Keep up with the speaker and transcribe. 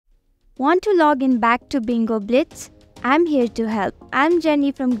Want to log in back to Bingo Blitz? I'm here to help. I'm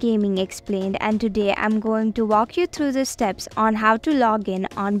Jenny from Gaming Explained, and today I'm going to walk you through the steps on how to log in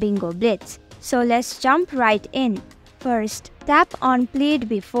on Bingo Blitz. So let's jump right in. First, tap on Played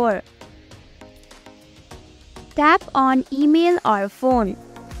Before. Tap on Email or Phone.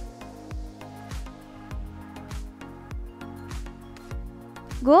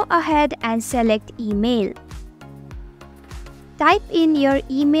 Go ahead and select Email. Type in your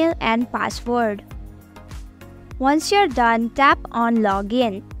email and password. Once you're done, tap on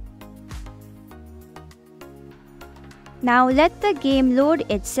Login. Now let the game load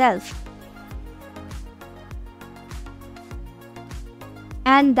itself.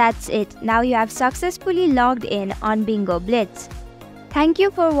 And that's it. Now you have successfully logged in on Bingo Blitz. Thank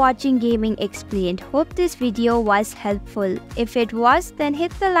you for watching Gaming Explained. Hope this video was helpful. If it was, then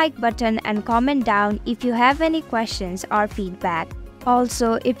hit the like button and comment down if you have any questions or feedback.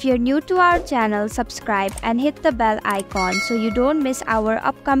 Also, if you're new to our channel, subscribe and hit the bell icon so you don't miss our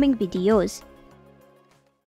upcoming videos.